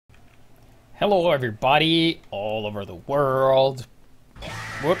Hello everybody all over the world.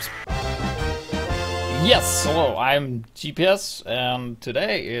 Whoops. Yes, hello, I'm GPS, and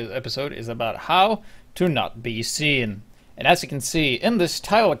today's episode is about how to not be seen. And as you can see in this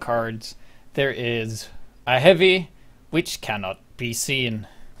tile of cards, there is a heavy which cannot be seen.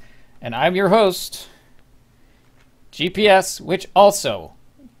 And I'm your host, GPS, which also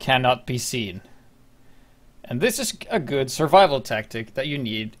cannot be seen. And this is a good survival tactic that you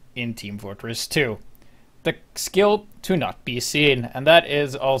need in Team Fortress 2. The skill to not be seen, and that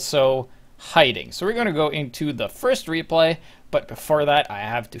is also hiding. So we're going to go into the first replay, but before that I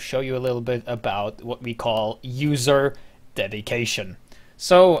have to show you a little bit about what we call user dedication.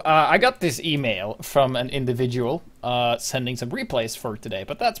 So I got this email from an individual sending some replays for today,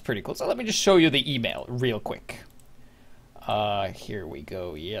 but that's pretty cool. So let me just show you the email real quick. Here we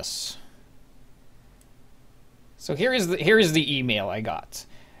go, yes. So here is the email I got.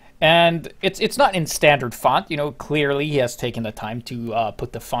 And it's not in standard font, you know, clearly he has taken the time to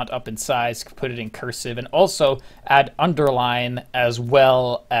put the font up in size, put it in cursive, and also add underline as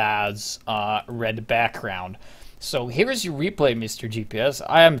well as red background. So here's your replay, Mr. GPS.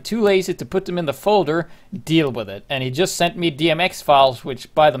 I am too lazy to put them in the folder, deal with it. And he just sent me DMX files,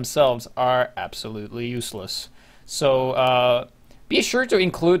 which by themselves are absolutely useless. So be sure to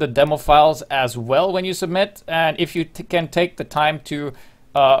include the demo files as well when you submit, and if you can take the time to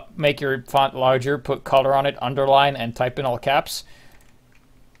make your font larger, put color on it, underline, and type in all caps,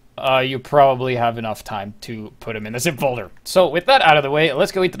 you probably have enough time to put them in the zip folder. So with that out of the way,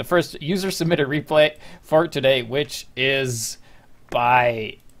 let's go into the first user-submitted replay for today, which is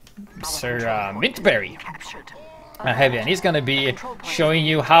by Sir Mintberry. A heavy, and he's going to be showing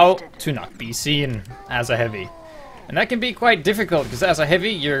you how to not be seen as a heavy. And that can be quite difficult, because as a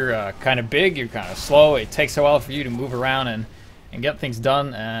heavy, you're kind of big, you're kind of slow, it takes a while for you to move around and get things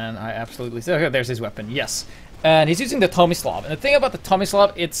done, and I absolutely... So there's his weapon, yes. And he's using the Tomislav. And the thing about the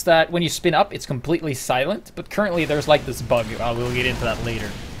Tomislav, it's that when you spin up, it's completely silent, but currently there's like this bug. We'll get into that later.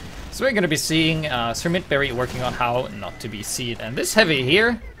 So we're going to be seeing Sir Mintberry working on how not to be seen. And this heavy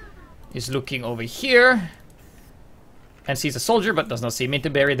here is looking over here and sees a soldier, but does not see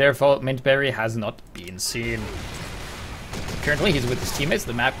Mintberry, therefore Mintberry has not been seen. Currently he's with his teammates.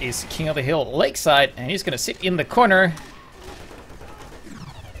 The map is King of the Hill Lakeside, and he's going to sit in the corner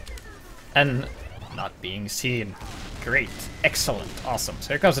and not being seen. Great. Excellent. Awesome. So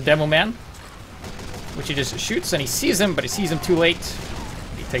here comes the demo man, which he just shoots, and he sees him, but he sees him too late.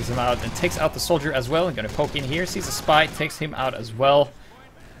 He takes him out and takes out the soldier as well. I'm going to poke in here. Sees a spy, takes him out as well.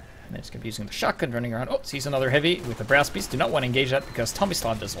 And then it's going to be using the shotgun, running around. Oh, sees another heavy with the brass beast. Do not want to engage that because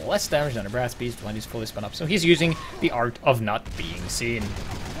Tomislav does less damage than a brass beast when he's fully spun up. So he's using the art of not being seen.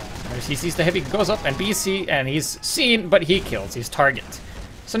 As he sees the heavy, goes up and BC, and he's seen, but he kills his target.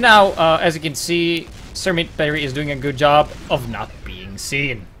 So now, as you can see, Sir Mintberry is doing a good job of not being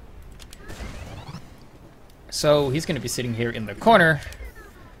seen. So he's going to be sitting here in the corner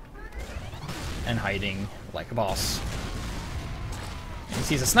and hiding like a boss. He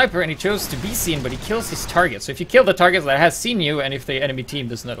sees a sniper and he chose to be seen, but he kills his target. So if you kill the target that has seen you, and if the enemy team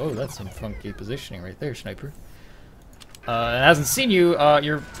does not... Oh, that's some funky positioning right there, sniper. And hasn't seen you,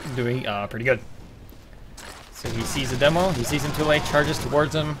 you're doing pretty good. So he sees a demo, he sees him too late, charges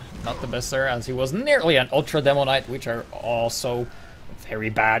towards him. Not the best there, as he was nearly an Ultra Demo Knight, which are also very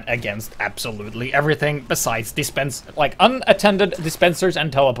bad against absolutely everything besides unattended dispensers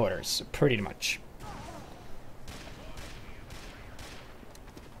and teleporters, pretty much.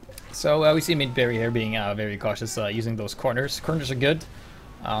 So we see Mintberry here being very cautious, using those corners. Corners are good.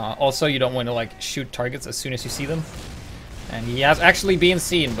 Also, you don't want to shoot targets as soon as you see them. And he has actually been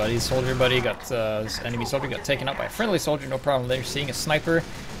seen, but his soldier buddy got, his enemy soldier got taken out by a friendly soldier, no problem there. Seeing a sniper,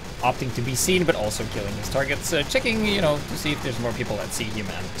 opting to be seen, but also killing his targets. Checking, you know, to see if there's more people that see him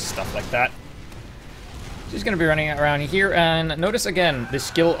and stuff like that. So he's going to be running around here, and notice again the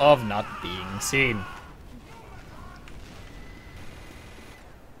skill of not being seen.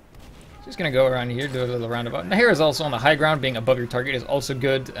 Just gonna go around here, do a little roundabout. Now here is also on the high ground, being above your target is also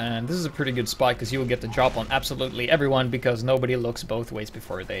good, and this is a pretty good spot because you will get the drop on absolutely everyone because nobody looks both ways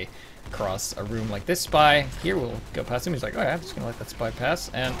before they cross a room like this. Spy here will go past him. He's like, oh yeah, I'm just gonna let that spy pass,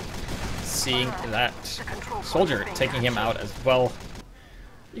 and seeing that soldier taking him out as well.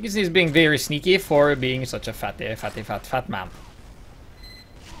 You can see he's being very sneaky for being such a fat man.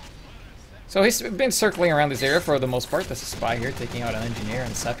 So he's been circling around this area for the most part. There's a spy here taking out an engineer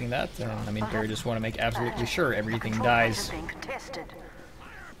and sapping that. I mean, they just want to make absolutely sure everything dies.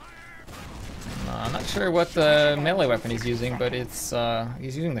 I'm not sure what the melee weapon he's using, but it's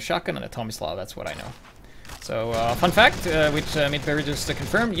he's using the shotgun and a Tomislav, that's what I know. So, fun fact, which Mintberry just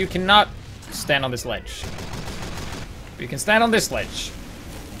confirmed, you cannot just stand on this ledge. You can stand on this ledge,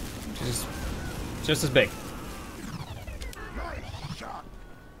 which is just as big.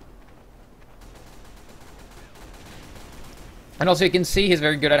 And also you can see he's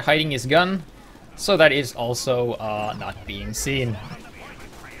very good at hiding his gun, so that is also not being seen.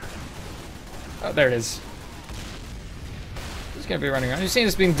 Oh, there it is. He's gonna be running around. You've seen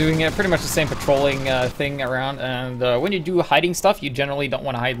this being doing pretty much the same patrolling thing around, and when you do hiding stuff, you generally don't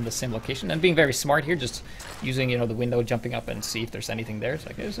want to hide in the same location. And being very smart here, just using, you know, the window, jumping up and see if there's anything there. It's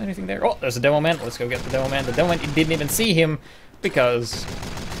like, is there anything there? Oh, there's a demo man. Let's go get the demo man. The demo man didn't even see him because,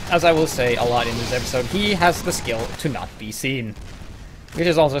 as I will say a lot in this episode, he has the skill to not be seen. Which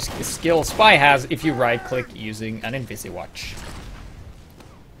is also a skill Spy has if you right-click using an Invisiwatch.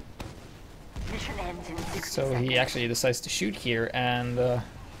 So he actually decides to shoot here, and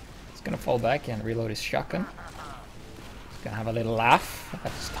he's gonna fall back and reload his shotgun. He's gonna have a little laugh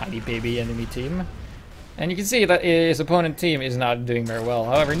at his tiny baby enemy team. And you can see that his opponent team is not doing very well.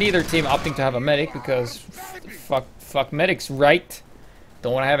 However, neither team opting to have a medic because fuck medics, right?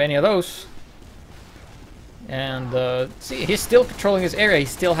 Don't want to have any of those. And see, he's still patrolling his area. He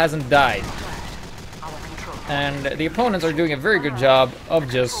still hasn't died. And the opponents are doing a very good job of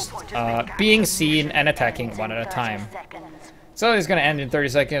just being seen and attacking one at a time. So it's going to end in 30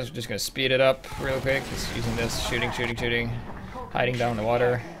 seconds. We're just going to speed it up real quick. Just using this, shooting, hiding down the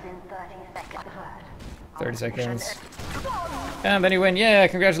water. 30 seconds. And then you win. Yeah,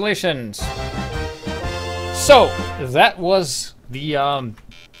 congratulations. So, that was the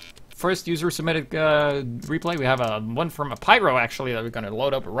first user submitted replay. We have one from a Pyro, actually, that we're going to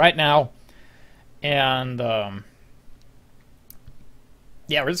load up right now. And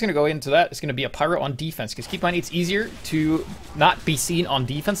yeah, we're just going to go into that. It's going to be a Pyro on defense, because keep in mind, it's easier to not be seen on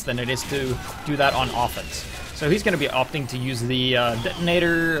defense than it is to do that on offense. So he's going to be opting to use the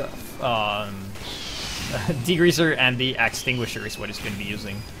detonator, degreaser, and the extinguisher is what he's going to be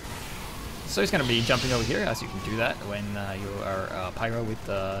using. So he's going to be jumping over here, as you can do that when you are Pyro with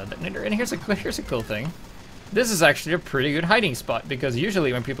the detonator. And here's a cool thing. This is actually a pretty good hiding spot, because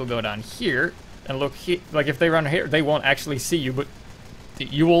usually when people go down here and look here, like if they run here, they won't actually see you, but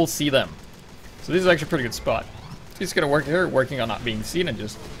you will see them. So this is actually a pretty good spot. He's going to work here, working on not being seen, and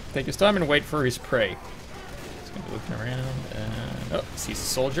just take his time and wait for his prey. He's going to be looking around, and oh, sees a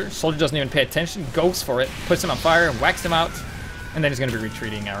soldier. Soldier doesn't even pay attention, goes for it, puts him on fire, and whacks him out. And then he's going to be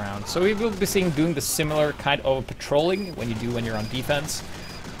retreating around. So we will be seeing doing the similar kind of patrolling when you're on defense.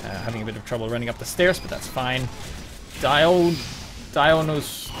 Having a bit of trouble running up the stairs, but that's fine.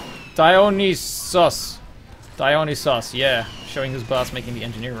 Dionysus, yeah. Showing his boss, making the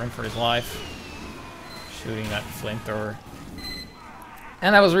engineer run for his life. Shooting that flamethrower.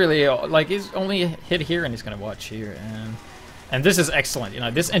 And that was really, like, he's only hit here and he's going to watch here. And this is excellent. You know,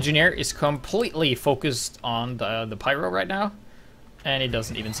 this engineer is completely focused on the Pyro right now. And he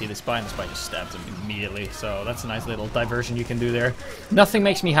doesn't even see the Spy, and the Spy just stabs him immediately. So that's a nice little diversion you can do there. Nothing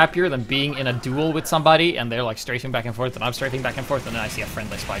makes me happier than being in a duel with somebody, and they're like strafing back and forth, and I'm strafing back and forth, and then I see a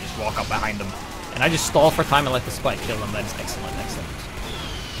friendly Spy just walk up behind them. And I just stall for time and let the Spy kill them. That is excellent, excellent.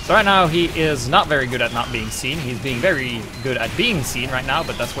 So right now he is not very good at not being seen. He's being very good at being seen right now,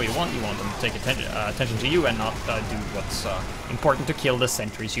 but that's what you want. You want them to take attention to you and not do what's important, to kill the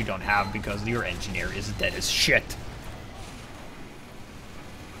sentries you don't have because your engineer is dead as shit.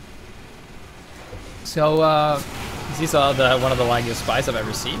 So, he's one of the laggiest Spies I've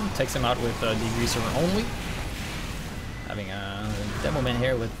ever seen. Takes him out with degreaser only. Having a demo man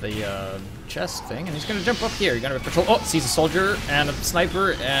here with the chest thing, and he's gonna jump up here. He's gonna patrol. Oh, sees a soldier and a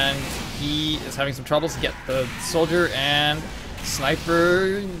sniper, and he is having some troubles to get the soldier and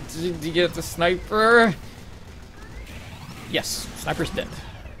sniper. Did you get the sniper? Yes, sniper's dead.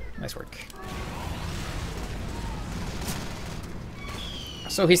 Nice work.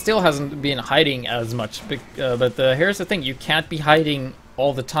 So he still hasn't been hiding as much, but here's the thing, you can't be hiding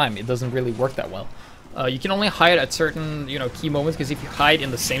all the time. It doesn't really work that well. You can only hide at certain, key moments, because if you hide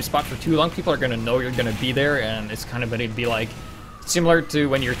in the same spot for too long, people are going to know you're going to be there, and it's kind of going to be like, similar to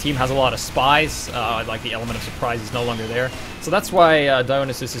when your team has a lot of spies, like the element of surprise is no longer there. So that's why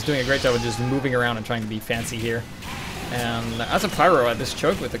Dionysus is doing a great job of just moving around and trying to be fancy here. And as a Pyro at this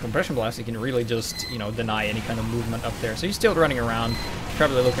choke with the compression blast, you can really just, deny any kind of movement up there. So he's still running around,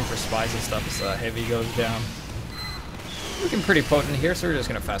 probably looking for spies and stuff as Heavy goes down. Looking pretty potent here, so we're just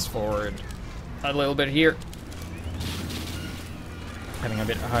going to fast forward a little bit here. Having a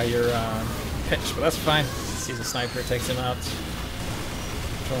bit higher pitch, but that's fine. Sees a sniper, takes him out.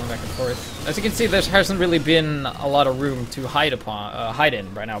 Controlling back and forth. As you can see, there hasn't really been a lot of room to hide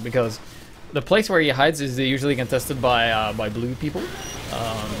in right now, because the place where he hides is usually contested by blue people.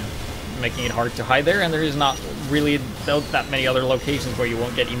 making it hard to hide there, and there is not really that many other locations where you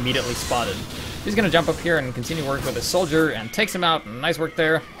won't get immediately spotted. He's gonna jump up here and continue work with his soldier, and takes him out. Nice work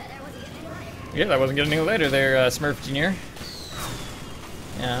there. Yeah, that wasn't getting any later there, Smurf Jr.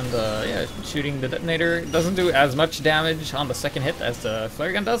 And, yeah, shooting the detonator doesn't do as much damage on the second hit as the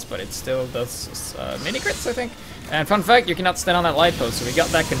flare gun does, but it still does mini crits, I think. And fun fact, you cannot stand on that light post, so we got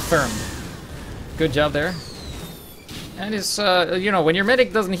that confirmed. Good job there. And it's, you know, when your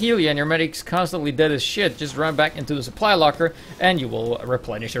medic doesn't heal you and your medic's constantly dead as shit, just run back into the supply locker and you will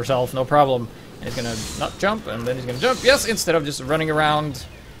replenish yourself, no problem. And he's gonna not jump, and then he's gonna jump, yes, instead of just running around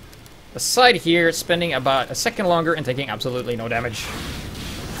the side here, spending about a second longer and taking absolutely no damage.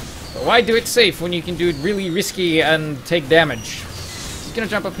 But why do it safe when you can do it really risky and take damage? He's gonna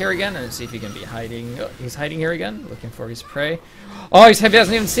jump up here again and see if he can be hiding. Oh, he's hiding here again, looking for his prey. Oh, he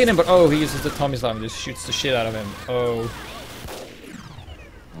hasn't even seen him, but oh, he uses the Tomislav and just shoots the shit out of him. Oh.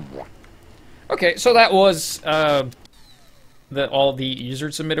 Okay, so that was all the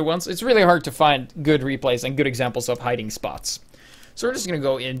user-submitted ones. It's really hard to find good replays and good examples of hiding spots. So we're just gonna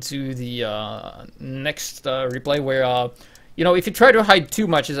go into the next replay where, you know, if you try to hide too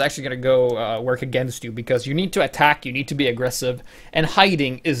much, it's actually gonna go work against you, because you need to attack, you need to be aggressive, and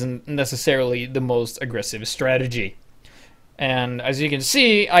hiding isn't necessarily the most aggressive strategy. And as you can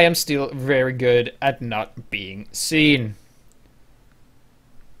see, I am still very good at not being seen.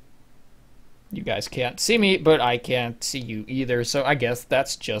 You guys can't see me, but I can't see you either, so I guess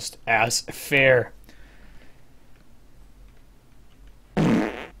that's just as fair.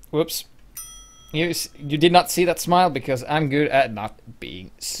 Whoops. You did not see that smile because I'm good at not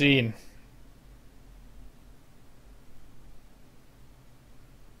being seen.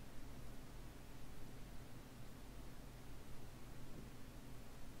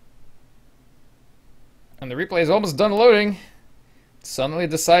 And the replay is almost done loading. Suddenly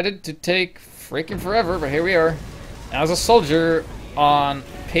decided to take freaking forever, but here we are. As a soldier on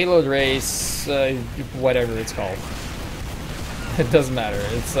payload race, whatever it's called. It doesn't matter.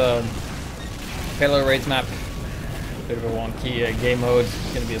 It's payload race map. Bit of a wonky game mode.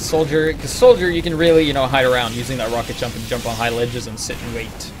 It's gonna be a soldier. Because soldier, you can really, you know, hide around using that rocket jump and jump on high ledges and sit and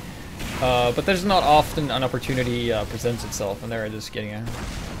wait. But there's not often an opportunity presents itself, and they're just getting a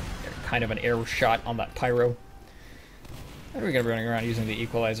kind of an arrow shot on that pyro. And we're gonna be running around using the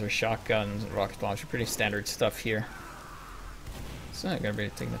equalizer, shotguns, and rocket launcher. Pretty standard stuff here. So I'm gonna be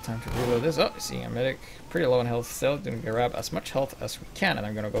taking the time to reload this. Oh, seeing a medic, pretty low on health still. Gonna grab as much health as we can, and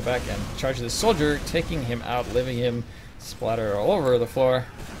I'm gonna go back and charge this soldier, taking him out, leaving him splatter all over the floor.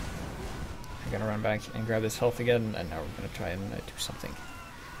 I'm gonna run back and grab this health again, and now we're gonna try and do something.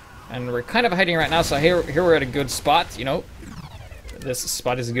 And we're kind of hiding right now, so here we're at a good spot. You know, this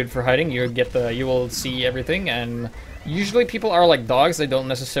spot is good for hiding. You will see everything, and usually people are like dogs. They don't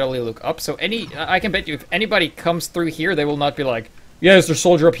necessarily look up. So I can bet you if anybody comes through here, they will not be like, yeah, is there a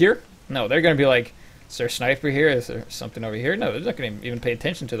soldier up here? No, they're going to be like, is there a sniper here? Is there something over here? No, they're not going to even pay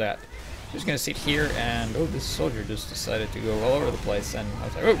attention to that. They're just going to sit here and, oh, this soldier just decided to go all over the place. And I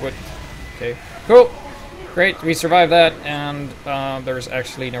was like, oh, what? Okay, cool. Great, we survived that. And there's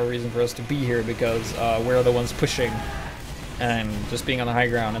actually no reason for us to be here because we're the ones pushing and just being on the high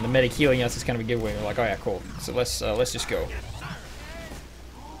ground. And the medic healing us is kind of a giveaway. We're like, oh, yeah, cool. So let's just go.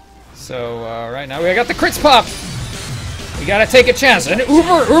 So right now we got the crits pop. We gotta take a chance. An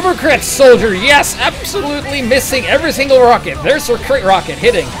uber crit soldier. Yes, absolutely missing every single rocket. There's our crit rocket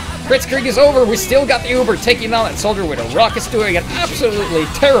hitting. Crit streak is over. We still got the uber taking down that soldier with a rocket's doing an absolutely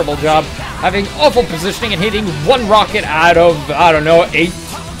terrible job, having awful positioning and hitting one rocket out of, I don't know, 8.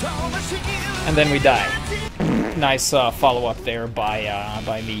 And then we die. Nice follow-up there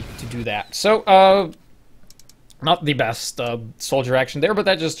by me to do that. So, not the best soldier action there, but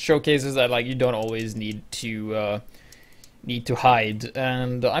that just showcases that like you don't always need to hide.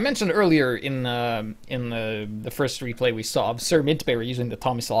 And I mentioned earlier in the first replay we saw of Sir Mintberry using the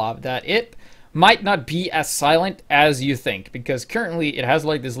Tomislav that it might not be as silent as you think, because currently it has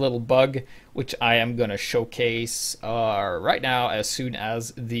like this little bug which I am gonna showcase right now as soon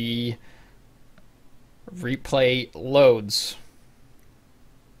as the replay loads.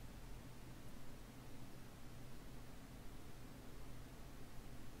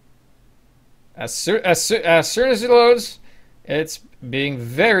 As soon as it loads, it's being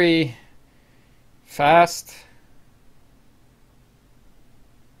very fast.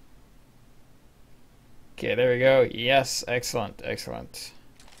 Okay, there we go. Yes, excellent, excellent.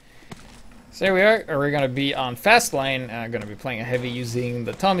 So here we are. We're going to be on fast lane. I'm going to be playing a heavy using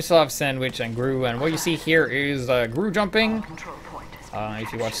the Tomislav sandwich and Gru. And what you see here is Gru jumping.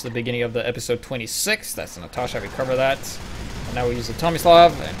 If you watch the beginning of the episode 26, that's Natasha, we cover that. Now we use the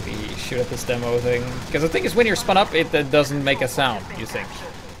Tomislav and we shoot at this demo thing. Because the thing is, when you're spun up, it doesn't make a sound, you think.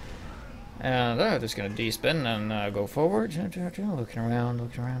 And just gonna D-spin and go forward. Looking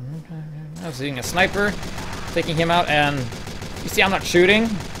around. I was seeing a sniper, taking him out, and you see I'm not shooting,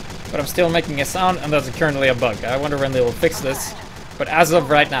 but I'm still making a sound, and that's currently a bug. I wonder when they will fix this. But as of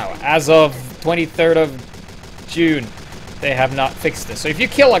right now, as of 23rd of June, they have not fixed this. So if you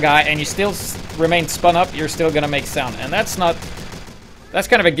kill a guy and you still remain spun up, you're still gonna make sound. And that's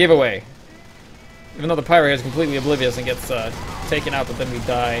kind of a giveaway. Even though the pyro is completely oblivious and gets taken out, but then we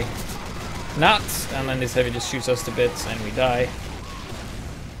die not, and then this heavy just shoots us to bits and we die.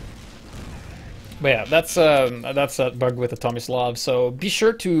 But yeah, that's a bug with the Tomislav. So be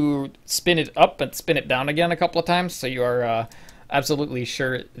sure to spin it up and spin it down again a couple of times, so you are absolutely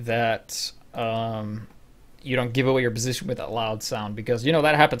sure that you don't give away your position with that loud sound, because you know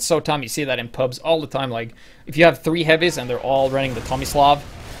that happens so time. You see that in pubs all the time. Like if you have 3 heavies and they're all running the Tomislav,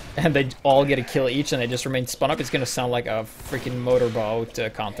 and they all get a kill each and they just remain spun up, it's gonna sound like a freaking motorboat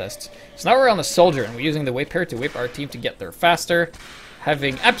contest. So now we're on the soldier and we're using the whip pair to whip our team to get there faster,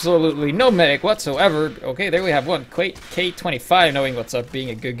 having absolutely no medic whatsoever. Okay, there we have one. K25 knowing what's up, being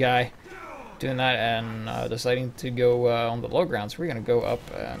a good guy, doing that, and deciding to go on the low ground. So we're gonna go up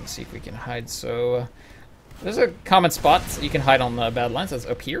and see if we can hide. So there's a common spot you can hide on the bad lines. That's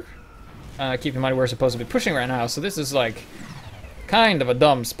up here. Keep in mind we're supposed to be pushing right now, so this is like kind of a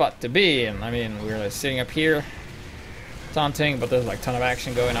dumb spot to be in. I mean, we're like sitting up here taunting, but there's like a ton of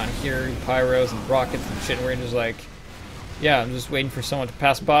action going on here, pyros and rockets and shit, and we're just like, yeah, I'm just waiting for someone to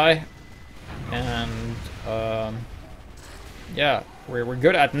pass by. And yeah, we're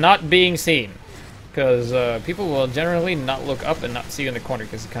good at not being seen, because people will generally not look up and not see you in the corner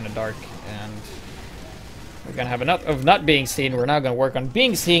because it's kind of dark. And we're gonna have enough of not being seen. We're now gonna work on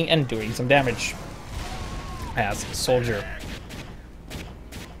being seen and doing some damage as a soldier.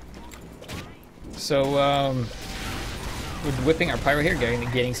 So we're whipping our pyro here,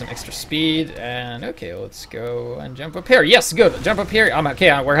 getting some extra speed, and okay, let's go and jump up here. Yes, good. Jump up here. I'm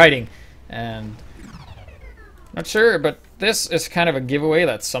okay. We're hiding, and not sure, but this is kind of a giveaway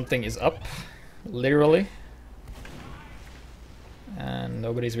that something is up, literally, and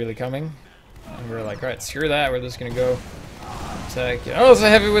nobody's really coming. And we're like, all right, screw that. We're just gonna go attack. Oh, it's a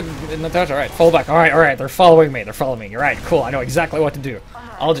heavy with Natasha. All right, fall back. All right. They're following me. All right, cool. I know exactly what to do.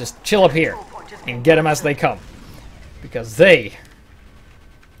 I'll just chill up here and get them as they come, because they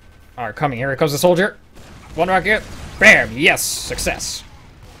are coming. Here comes the soldier. One rocket. Bam! Yes, success.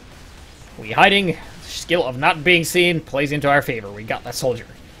 We hiding. Skill of not being seen plays into our favor. We got that soldier,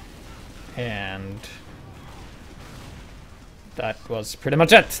 and that was pretty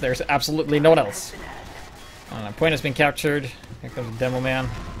much it. There's absolutely no one else. Point has been captured. Here comes the demo man,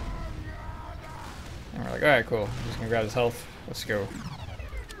 and we're like, all right, cool. I'm just gonna grab his health. Let's go.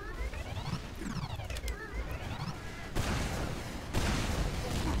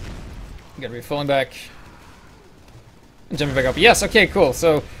 Gotta be falling back and jumping back up. Yes, okay, cool.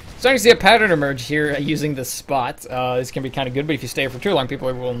 So starting to see a pattern emerge here using this spot. This can be kind of good, but if you stay for too long,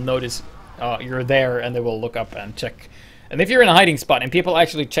 people will notice you're there and they will look up and check. And if you're in a hiding spot and people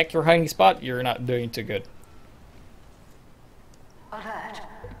actually check your hiding spot, you're not doing too good.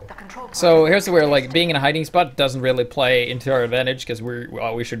 So here's where, like, being in a hiding spot doesn't really play into our advantage, because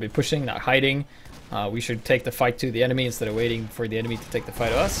we should be pushing, not hiding. We should take the fight to the enemy instead of waiting for the enemy to take the fight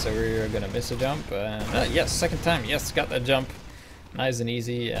to us. So we're gonna miss a jump. And yes, second time. Yes, got that jump. Nice and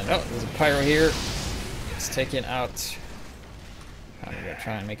easy. And oh, there's a pyro here. It's taken out. I'm gonna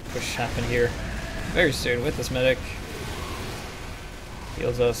try and make a push happen here very soon with this medic.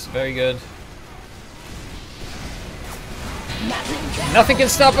 Heals us. Very good. Nothing can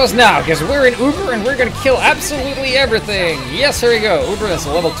stop us now, because we're in Uber and we're gonna kill absolutely everything. Yes, here we go. Uber, that's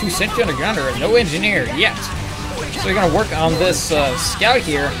a level 2 sentry undergrounder and no engineer yet. So we're gonna work on this scout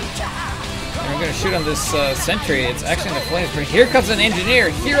here. And we're gonna shoot on this sentry. It's actually in the flames, but here comes an engineer,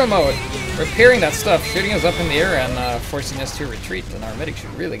 hero mode, repairing that stuff, shooting us up in the air and forcing us to retreat. And our medic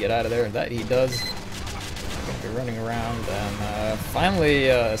should really get out of there, and that he does. We're gonna be running around and finally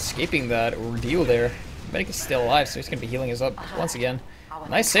escaping that ordeal there. Medic is still alive, so he's going to be healing us up once again.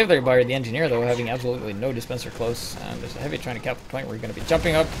 Nice save there by the engineer, though, having absolutely no dispenser close. And there's a heavy trying to cap the point. We're going to be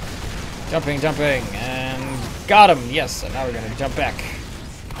jumping up. Jumping, and got him. Yes, and now we're going to jump back.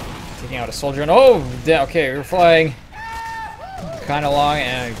 Taking out a soldier, and oh, okay, we're flying kind of long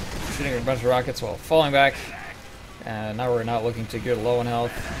and shooting a bunch of rockets while falling back. And now we're not looking too good, low on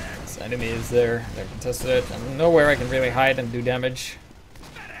health. This enemy is there. They've contested it. And nowhere I can really hide and do damage.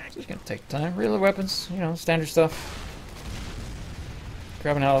 So it's gonna take time. Real weapons, you know, standard stuff.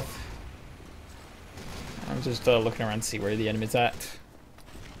 Grabbing health. I'm just looking around to see where the enemy's at.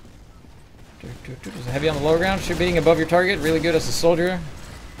 There's a heavy on the lower ground, should be hitting above your target, really good as a soldier.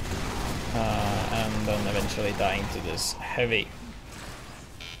 And then eventually dying to this heavy.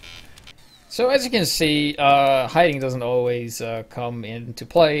 So as you can see, hiding doesn't always come into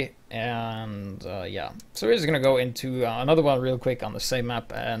play, and yeah. So we're just gonna go into another one real quick on the same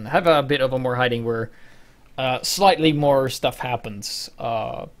map and have a bit of a more hiding where slightly more stuff happens,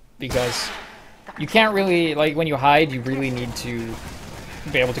 because you can't really, like, when you hide, you really need to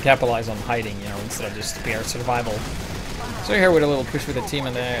be able to capitalize on hiding, you know, instead of just pure survival. So here with a little push with the team,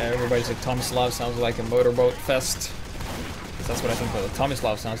 and then everybody's like, Tomislav sounds like a motorboat fest. That's what I think the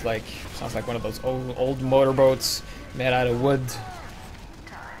Tomislav sounds like. Sounds like one of those old motorboats made out of wood.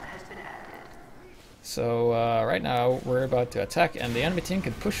 So right now we're about to attack, and the enemy team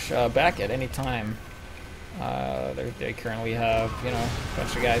can push back at any time. They currently have, you know, a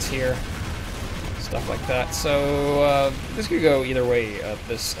bunch of guys here, stuff like that. So this could go either way at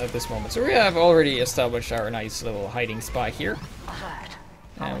this moment. So we have already established our nice little hiding spot here,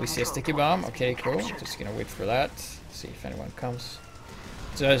 and we see a sticky bomb. Okay, cool. Just gonna wait for that. See if anyone comes.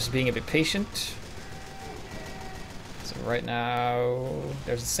 Just being a bit patient. So right now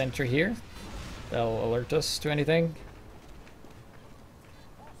there's a sentry here. That'll alert us to anything.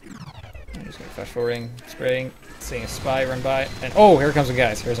 I'm just gonna fast forwarding, spraying, seeing a spy run by, and oh, here comes some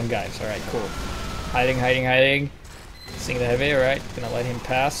guys. Here's some guys. All right, cool. Hiding, hiding, hiding. Seeing the heavy. All right, gonna let him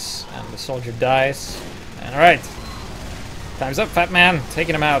pass, and the soldier dies. And all right, time's up, fat man.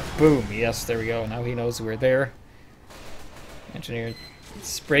 Taking him out. Boom. Yes, there we go. Now he knows we're there. Engineer,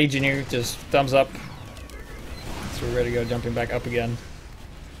 spray engineer, just thumbs up. So we're ready to go, jumping back up again.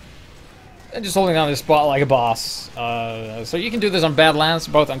 And just holding on this spot like a boss. So you can do this on Badlands,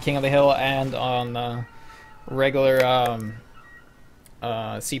 both on King of the Hill and on regular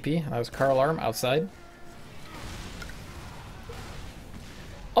CP. That was car alarm outside.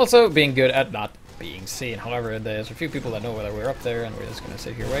 Also being good at not being seen. However, there's a few people that know whether we're up there, and we're just gonna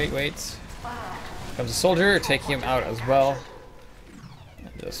sit here, wait. Comes a soldier, take him out as well. And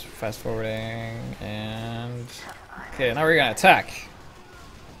just fast forwarding, and okay, now we're gonna attack.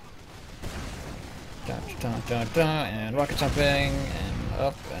 And rocket jumping, and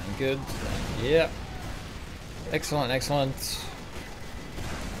up, and good, and yeah. Excellent, excellent.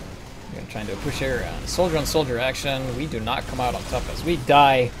 We're gonna try and do a push here, and soldier on soldier action. We do not come out on top as we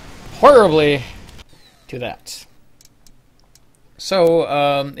die horribly to that.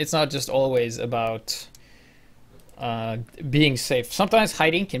 So, it's not just always about being safe. Sometimes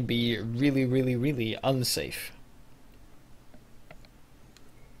hiding can be really, really, really unsafe.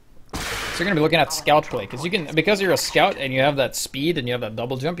 So you're gonna be looking at scout play, because you're a scout and you have that speed and you have that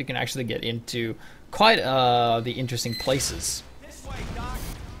double jump, you can actually get into quite the interesting places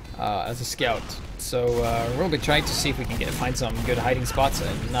as a scout. So we'll be trying to see if we can find some good hiding spots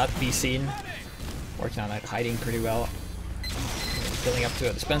and not be seen. Working on that hiding pretty well. Building up to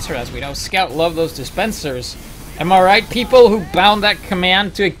a dispenser, as we know. Scout love those dispensers. Am I right, people who bound that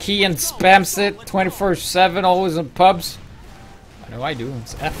command to a key and spams it 24/7, always in pubs? I know I do.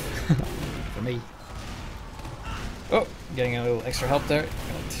 It's F for me. Oh, getting a little extra help there.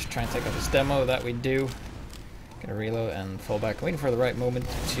 Gonna try and take out this demo. That we do. Gonna reload and fall back. Waiting for the right moment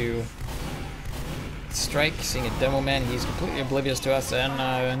to strike. Seeing a demo man, he's completely oblivious to us and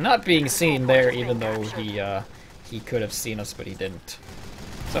not being seen there, even though he could have seen us, but he didn't.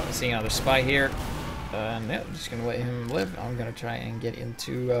 So seeing another spy here, and yeah, I'm just gonna let him live. I'm gonna try and get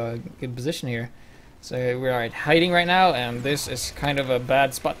into a good position here. So we're hiding right now, and this is kind of a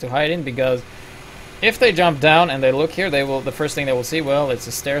bad spot to hide in, because if they jump down and they look here, the first thing they will see, well, it's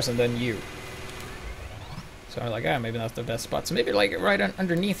the stairs and then you. So I'm like, ah, maybe that's the best spot. So maybe like right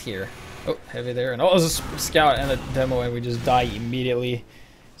underneath here. Oh, heavy there, and oh, there's a scout and a demo, and we just die immediately.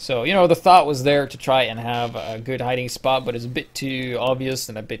 So, you know, the thought was there to try and have a good hiding spot, but it's a bit too obvious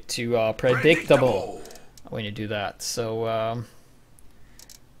and a bit too predictable when you do that. So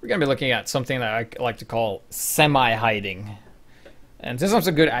we're going to be looking at something that I like to call semi-hiding. And since I'm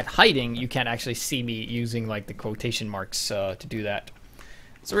so good at hiding, you can't actually see me using like the quotation marks to do that.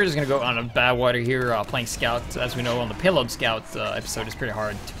 So we're just going to go on a bad water here, playing Scout. As we know, on the Payload Scout episode, it's pretty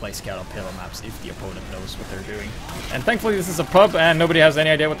hard to play Scout on payload maps if the opponent knows what they're doing. And thankfully this is a pub and nobody has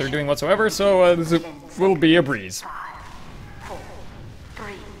any idea what they're doing whatsoever, so this will be a breeze. 5, 4,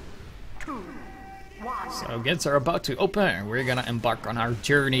 3, 2, 1. So gates are about to open, and we're going to embark on our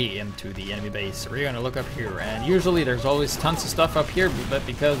journey into the enemy base. So we're going to look up here, and usually there's always tons of stuff up here, but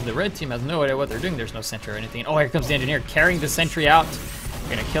because the red team has no idea what they're doing, there's no sentry or anything. Oh, here comes the engineer carrying the sentry out.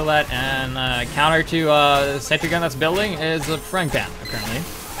 We're gonna kill that, and counter to the sentry gun that's building is a frying pan, apparently.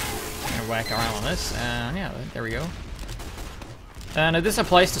 And whack around on this, and yeah, there we go. And this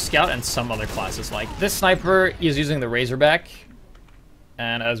applies to Scout and some other classes. Like, this sniper is using the Razorback,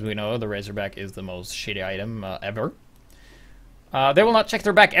 and as we know, the Razorback is the most shitty item ever. They will not check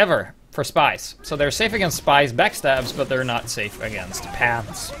their back ever for spies. So they're safe against spies, backstabs, but they're not safe against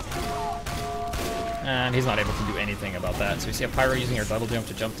pans. And he's not able to do anything about that. So you see a Pyro using your double jump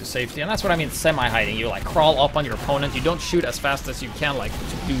to jump to safety, and that's what I mean semi-hiding. You like crawl up on your opponent. You don't shoot as fast as you can, like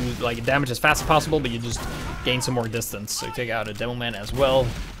to do like damage as fast as possible, but you just gain some more distance. So you take out a Devilman as well.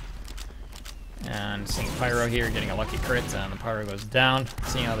 And seeing Pyro here getting a lucky crit, and the Pyro goes down.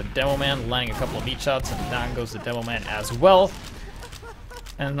 Seeing how the Devilman landing a couple of meat shots, and down goes the Devilman as well.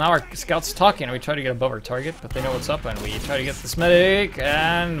 And now our Scout's talking, and we try to get above our target, but they know what's up, and we try to get this medic,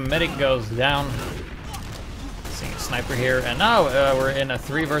 and medic goes down. Seeing a sniper here, and now we're in a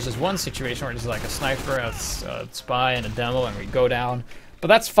 3 versus 1 situation where it's like a sniper, a spy, and a demo, and we go down. But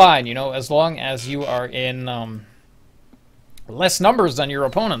that's fine, you know, as long as you are in less numbers than your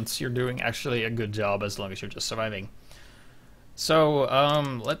opponents, you're doing actually a good job as long as you're just surviving. So,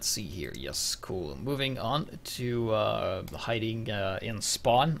 let's see here. Yes, cool. Moving on to hiding in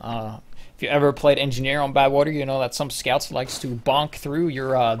spawn. If you ever played Engineer on Badwater, you know that some scouts likes to bonk through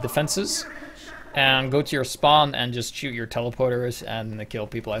your defenses and go to your spawn and just shoot your teleporters and kill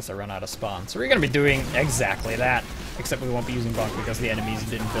people as they run out of spawn. So we're going to be doing exactly that, except we won't be using bonk because the enemies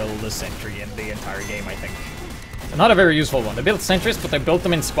didn't build the sentry in the entire game, I think. Not a very useful one. They built sentries, but they built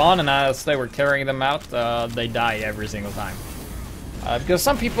them in spawn, and as they were carrying them out, they die every single time. Because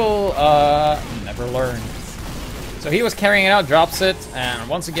some people never learn. So he was carrying it out, drops it, and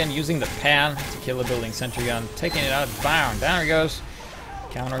once again using the pan to kill a building sentry gun, taking it out, bam, down he goes.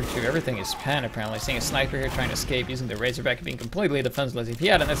 Counter to everything is pan, apparently. Seeing a sniper here trying to escape using the Razorback, being completely defenseless. If he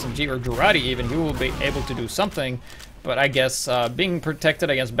had an SMG or Jurati even, he will be able to do something. But I guess being protected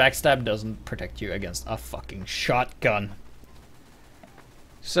against backstab doesn't protect you against a fucking shotgun.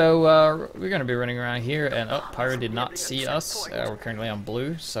 So we're going to be running around here, and oh, Pyro did not see us. We're currently on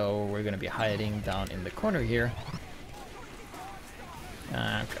blue, so we're going to be hiding down in the corner here.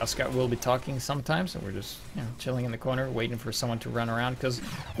 Scout will be talking sometimes, and we're just chilling in the corner, waiting for someone to run around, because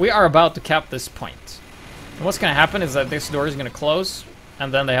we are about to cap this point. And what's going to happen is that this door is going to close,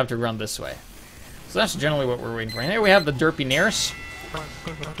 and then they have to run this way. So that's generally what we're waiting for. And here we have the derpy Nears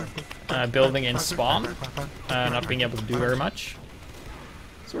building in spawn, not being able to do very much.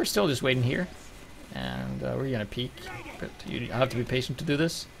 So we're still just waiting here, and we're going to peek, but you have to be patient to do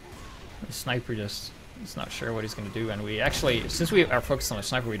this. The sniper just is not sure what he's going to do, and we actually, since we are focused on the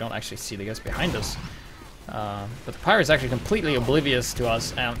sniper, we don't actually see the guys behind us. But the Pyro is actually completely oblivious to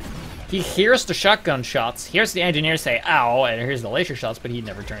us, and he hears the shotgun shots, hears the engineer say, ow, and hears the laser shots, but he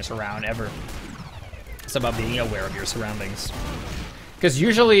never turns around, ever. It's about being aware of your surroundings. Because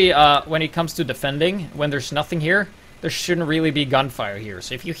usually, when it comes to defending, when there's nothing here, there shouldn't really be gunfire here.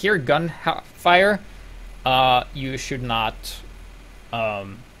 So if you hear gunfire, you should not,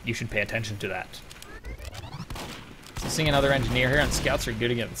 you should pay attention to that. So seeing another engineer here, and scouts are good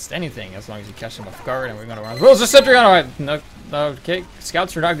against anything as long as you catch them off guard, and we're gonna run. Well, it's a sentry gun! Alright, no, okay.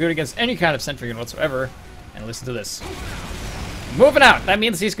 Scouts are not good against any kind of sentry gun whatsoever. And listen to this. Moving out! That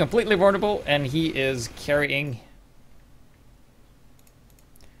means he's completely vulnerable, and he is carrying.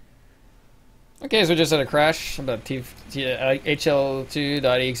 Okay, so we just had a crash. The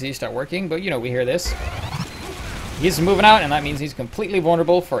HL2.exe start working, but you know, we hear this. He's moving out, and that means he's completely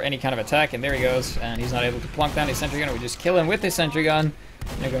vulnerable for any kind of attack, and there he goes, and he's not able to plunk down his sentry gun, and we just kill him with his sentry gun.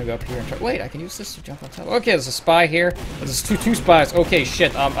 And they're gonna go up here and try. Wait, I can use this to jump on top. Okay, there's a spy here. There's two spies. Okay,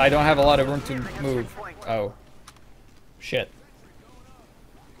 shit, I don't have a lot of room to move. Oh. Shit.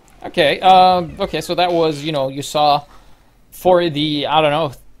 Okay, okay, so that was, you know, you saw for the, I don't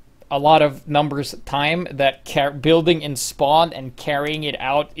know, a lot of numbers time that building in spawn and carrying it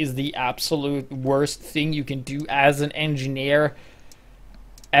out is the absolute worst thing you can do as an engineer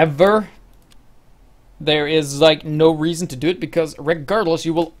ever. There is like no reason to do it because regardless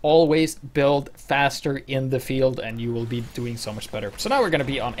you will always build faster in the field and you will be doing so much better. So now we're going to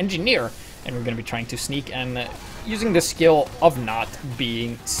be on engineer and we're going to be trying to sneak and using the skill of not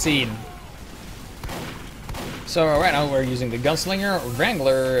being seen. So right now we're using the Gunslinger,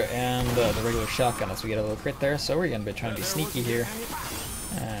 Wrangler, and the regular shotgun as we get a little crit there. So we're going to be trying to be sneaky here.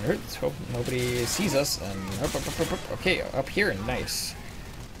 And let's hope nobody sees us. And okay, up here, nice.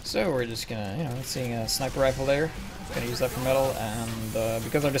 So we're just going to, you know, seeing a sniper rifle there. Going to use that for metal. And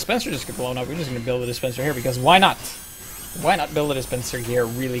because our dispenser just got blown up, we're just going to build a dispenser here because why not? Why not build a dispenser here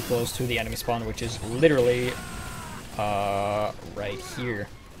really close to the enemy spawn, which is literally right here.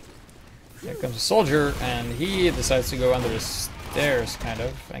 Here comes a soldier, and he decides to go under this there's kind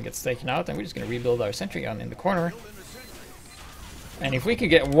of, and gets taken out, and we're just going to rebuild our sentry gun in the corner. And if we could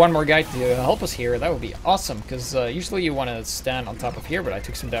get one more guy to help us here, that would be awesome, because usually you want to stand on top of here, but I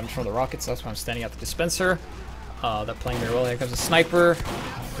took some damage from the rockets, so that's why I'm standing at the dispenser. They're playing very well. Here comes a sniper,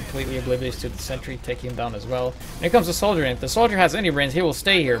 completely oblivious to the sentry, taking him down as well. And here comes a soldier, and if the soldier has any brains, he will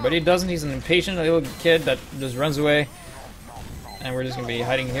stay here, but he doesn't. He's an impatient little kid that just runs away. And we're just going to be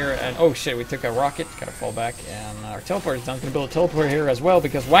hiding here, and oh shit, we took a rocket, gotta fall back, and our teleport is done. Gonna build a teleport here as well,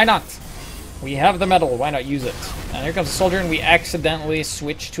 because why not? We have the metal, why not use it? And here comes the soldier, and we accidentally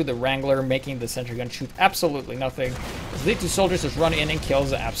switch to the Wrangler, making the sentry gun shoot absolutely nothing. The two soldiers just run in and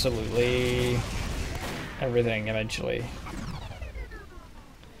kills absolutely everything eventually.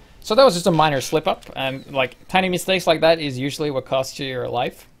 So that was just a minor slip up, and like tiny mistakes like that is usually what costs you your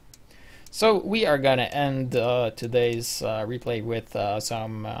life. So we are gonna end today's replay with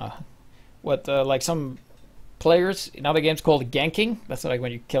some players. Now the game's called ganking. That's like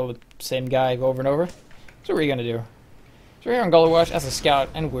when you kill the same guy over and over. So what are you gonna do? So we're here on Gullywash as a scout,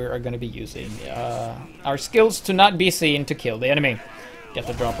 and we are gonna be using our skills to not be seen to kill the enemy, get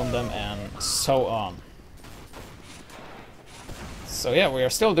the drop on them, and so on. So yeah, we are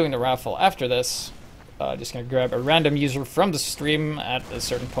still doing the raffle after this. Just gonna grab a random user from the stream at a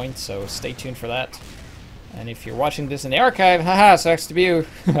certain point, so stay tuned for that. And if you're watching this in the archive, haha, sucks to be you.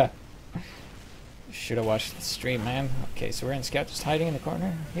 Should have watched the stream, man. Okay, so we're in scout, just hiding in the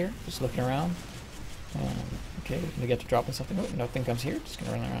corner here, just looking around. Okay, we're gonna get to dropping something. Oh, nothing comes here. Just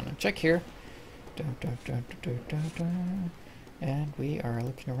gonna run around and check here. And we are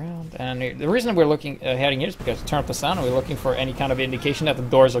looking around. And the reason we're looking heading here is because turn up the sound, and we're looking for any kind of indication that the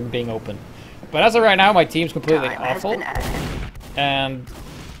doors are being opened. But as of right now, my team's completely awful, and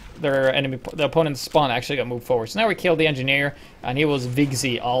the opponent's spawn actually got moved forward. So now we killed the engineer, and he was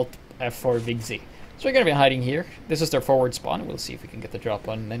Vigzy, Alt F4 Vigzy. So we're gonna be hiding here. This is their forward spawn. We'll see if we can get the drop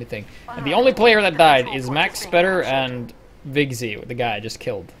on anything. And the only player that died is Max Spetter and Vigzy, the guy I just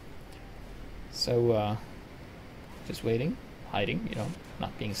killed. So just waiting, hiding, you know,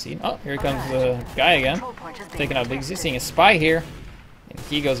 not being seen. Oh, here comes the guy again, taking out Vigzy, seeing a spy here. And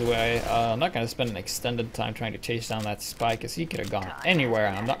he goes away. I'm not going to spend an extended time trying to chase down that spy, because he could have gone anywhere,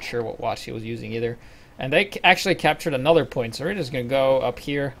 and I'm not sure what watch he was using either. And they actually captured another point, so we're just going to go up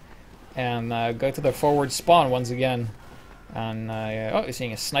here and go to the forward spawn once again. And oh, you're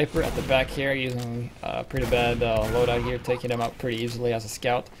seeing a sniper at the back here, using pretty bad loadout here, taking him out pretty easily as a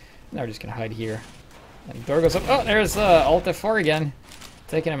scout. Now we're just going to hide here. And the door goes up. Oh, there's Alt F4 again,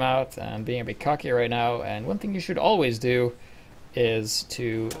 taking him out and being a bit cocky right now. And one thing you should always do is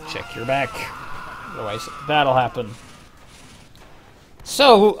to check your back, otherwise that'll happen.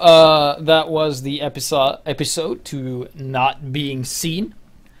 So that was the episode to not being seen,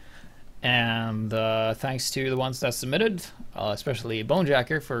 and thanks to the ones that submitted, especially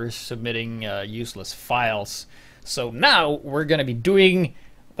Bonejacker for submitting useless files. So now we're gonna be doing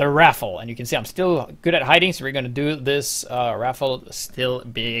the raffle, and you can see I'm still good at hiding, so we're gonna do this raffle still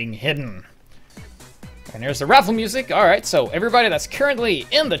being hidden. And there's the raffle music. Alright, so everybody that's currently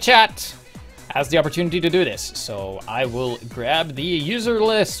in the chat has the opportunity to do this. So I will grab the user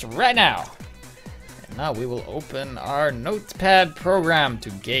list right now. And now we will open our notepad program to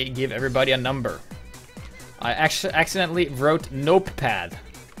give everybody a number. I actually accidentally wrote notepad.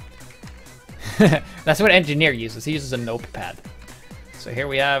 That's what engineer uses. He uses a notepad. So here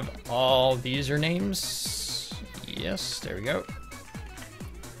we have all the usernames. Yes, there we go.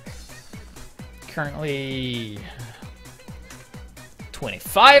 Currently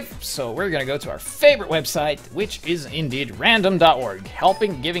 25, so we're gonna go to our favorite website, which is indeed random.org,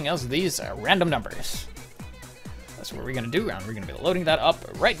 giving us these random numbers. That's what we're gonna do, and we're gonna be loading that up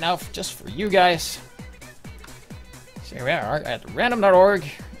right now just for you guys. So here we are at random.org,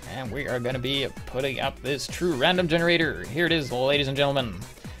 and we are gonna be putting up this true random generator. Here it is, ladies and gentlemen.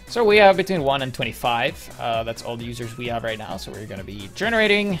 So we have between 1 and 25. That's all the users we have right now, so we're gonna be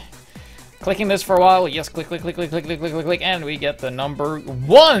generating. Clicking this for a while, yes, click, and we get the number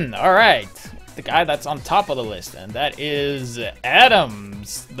 1. All right, the guy that's on top of the list, and that is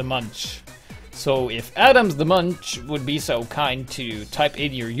Adams the Munch. So if Adams the Munch would be so kind to type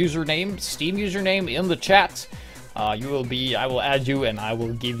in your username, Steam username, in the chat, I will add you, and I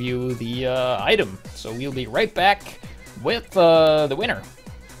will give you the item. So we'll be right back with the winner.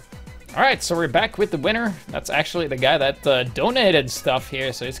 Alright, so we're back with the winner. That's actually the guy that donated stuff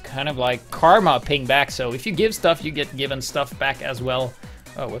here, so it's kind of like karma paying back. So if you give stuff, you get given stuff back as well.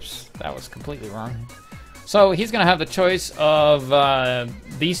 Oh, whoops, that was completely wrong. So he's gonna have the choice of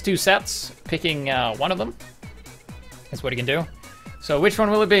these two sets, picking one of them. That's what he can do. So which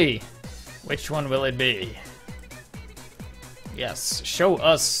one will it be? Which one will it be? Yes, show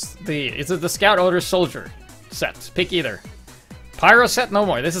us the... Is it the Scout Order Soldier set? Pick either. Pyro set, no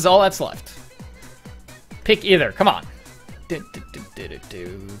more. This is all that's left. Pick either. Come on. Pick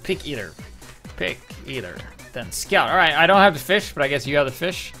either. Pick either. Then Scout. Alright, I don't have the fish, but I guess you have the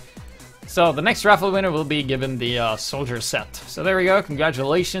fish. So the next raffle winner will be given the Soldier set. So there we go.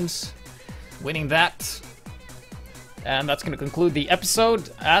 Congratulations. Winning that. And that's going to conclude the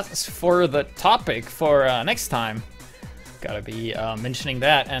episode. As for the topic for next time, gotta be mentioning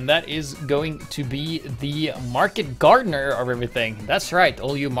that, and that is going to be the Market Gardener of everything. That's right,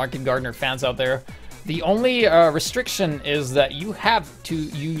 all you Market Gardener fans out there. The only restriction is that you have to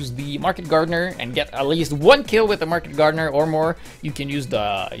use the Market Gardener and get at least 1 kill with the Market Gardener or more. You can use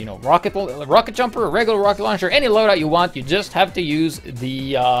the, rocket jumper, or regular rocket launcher, any loadout you want. You just have to use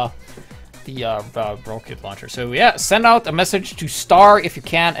the rocket launcher. So yeah, send out a message to Star if you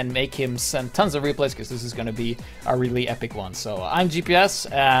can and make him send tons of replays, because this is going to be a really epic one. So I'm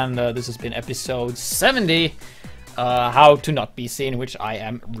GPS, and this has been episode 70, how to not be seen, which I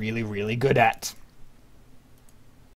am really, really good at.